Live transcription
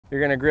You're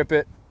gonna grip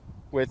it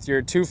with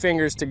your 2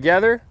 fingers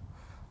together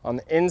on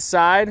the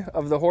inside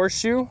of the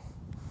horseshoe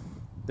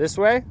this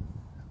way.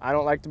 I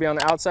don't like to be on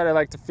the outside. I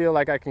like to feel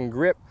like I can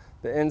grip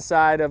the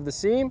inside of the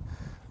seam.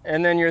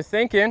 And then you're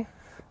thinking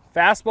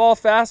fastball,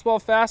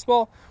 fastball,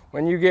 fastball.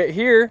 When you get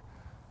here,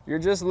 you're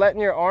just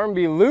letting your arm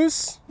be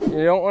loose.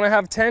 You don't want to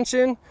have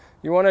tension.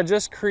 You want to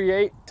just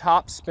create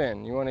top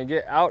spin. You want to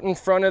get out in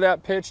front of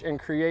that pitch and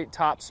create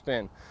top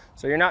spin.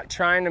 So you're not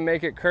trying to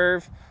make it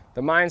curve.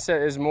 The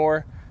mindset is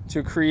more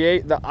to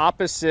create the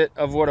opposite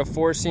of what a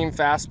 4-seam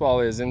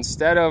fastball is.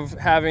 Instead of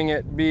having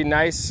it be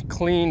nice,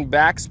 clean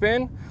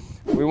backspin,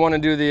 we want to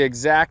do the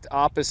exact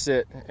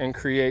opposite and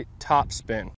create top spin.